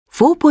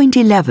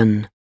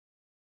4.11.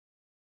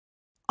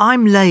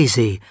 I'm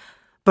lazy,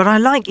 but I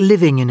like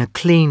living in a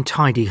clean,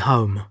 tidy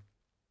home.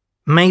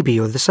 Maybe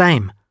you're the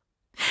same.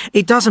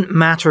 It doesn't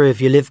matter if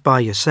you live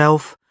by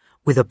yourself,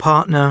 with a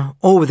partner,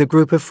 or with a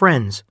group of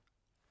friends.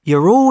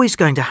 You're always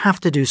going to have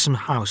to do some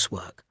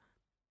housework.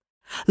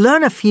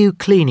 Learn a few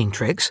cleaning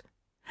tricks,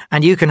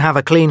 and you can have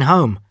a clean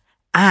home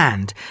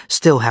and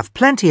still have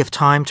plenty of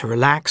time to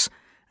relax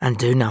and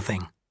do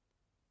nothing.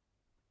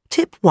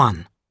 Tip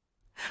 1.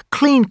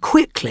 Clean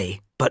quickly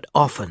but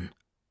often.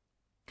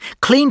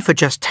 Clean for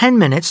just 10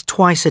 minutes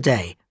twice a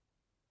day.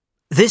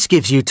 This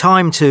gives you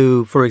time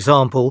to, for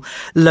example,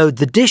 load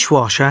the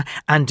dishwasher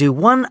and do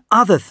one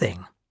other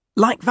thing,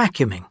 like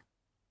vacuuming.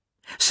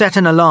 Set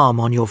an alarm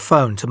on your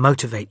phone to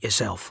motivate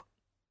yourself.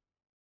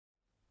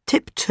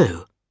 Tip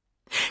 2.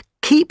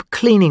 Keep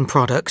cleaning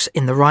products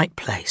in the right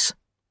place.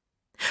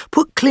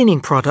 Put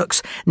cleaning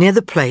products near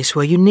the place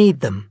where you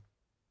need them.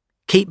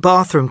 Keep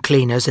bathroom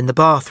cleaners in the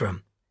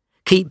bathroom.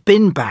 Keep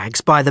bin bags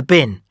by the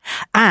bin,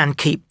 and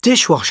keep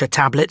dishwasher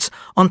tablets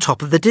on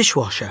top of the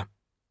dishwasher.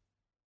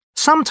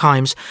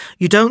 Sometimes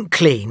you don't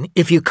clean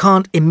if you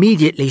can't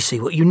immediately see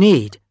what you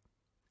need,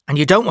 and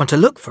you don't want to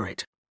look for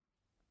it.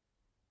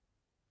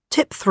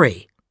 Tip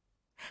 3.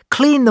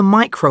 Clean the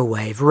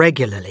microwave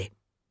regularly.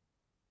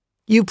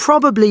 You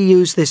probably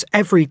use this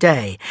every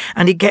day,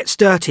 and it gets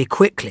dirty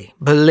quickly,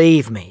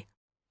 believe me.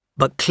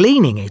 But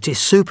cleaning it is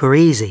super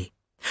easy.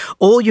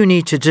 All you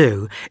need to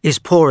do is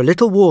pour a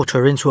little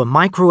water into a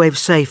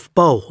microwave-safe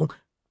bowl,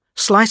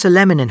 slice a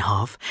lemon in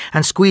half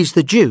and squeeze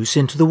the juice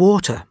into the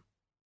water.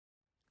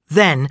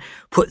 Then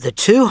put the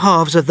 2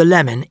 halves of the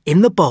lemon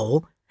in the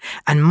bowl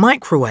and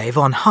microwave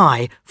on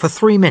high for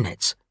 3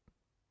 minutes.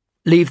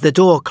 Leave the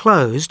door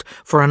closed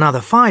for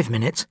another 5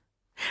 minutes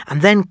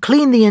and then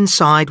clean the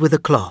inside with a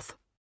cloth.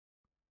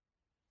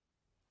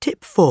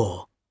 Tip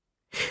 4.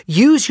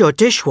 Use your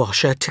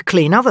dishwasher to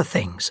clean other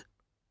things.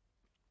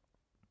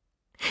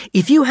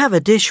 If you have a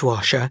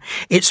dishwasher,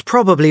 it's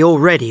probably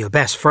already your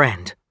best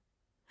friend.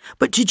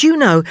 But did you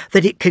know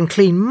that it can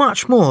clean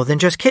much more than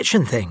just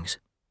kitchen things?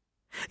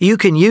 You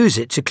can use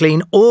it to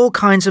clean all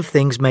kinds of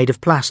things made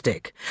of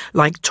plastic,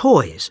 like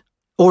toys,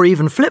 or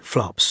even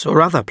flip-flops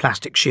or other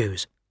plastic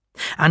shoes,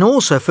 and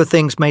also for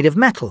things made of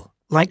metal,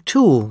 like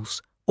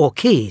tools or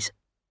keys.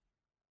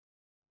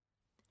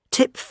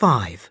 Tip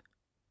 5.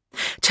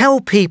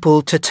 Tell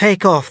people to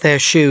take off their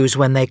shoes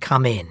when they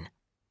come in.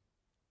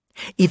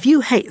 If you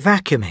hate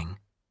vacuuming,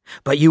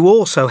 but you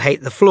also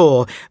hate the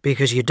floor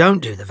because you don't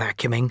do the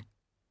vacuuming,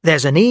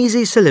 there's an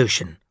easy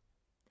solution.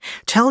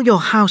 Tell your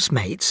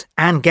housemates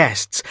and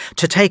guests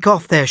to take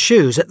off their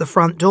shoes at the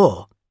front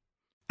door.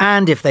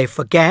 And if they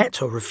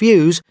forget or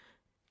refuse,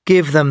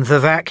 give them the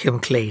vacuum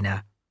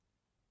cleaner.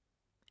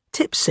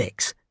 Tip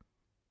 6.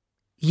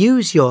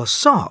 Use your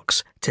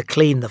socks to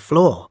clean the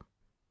floor.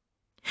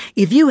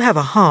 If you have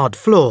a hard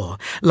floor,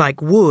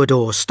 like wood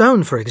or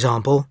stone for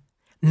example,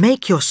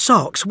 make your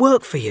socks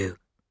work for you.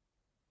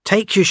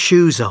 Take your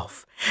shoes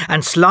off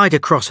and slide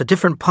across a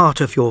different part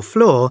of your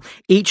floor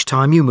each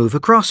time you move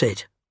across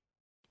it.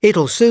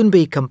 It'll soon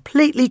be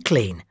completely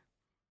clean.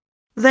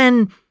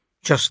 Then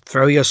just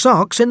throw your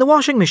socks in the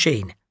washing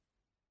machine.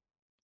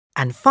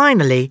 And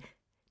finally,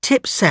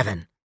 tip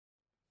 7.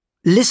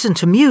 Listen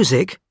to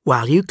music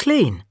while you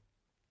clean.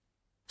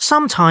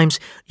 Sometimes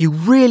you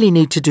really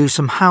need to do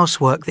some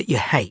housework that you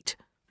hate,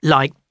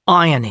 like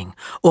ironing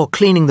or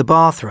cleaning the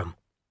bathroom.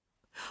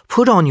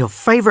 Put on your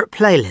favourite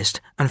playlist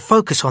and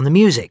focus on the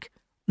music,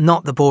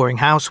 not the boring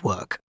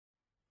housework.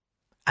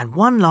 And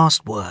one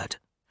last word.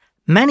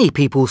 Many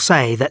people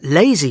say that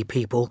lazy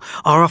people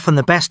are often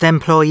the best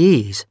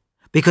employees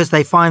because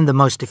they find the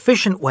most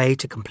efficient way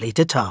to complete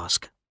a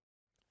task.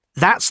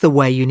 That's the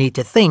way you need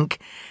to think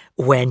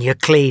when you're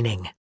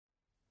cleaning.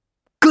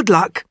 Good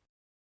luck!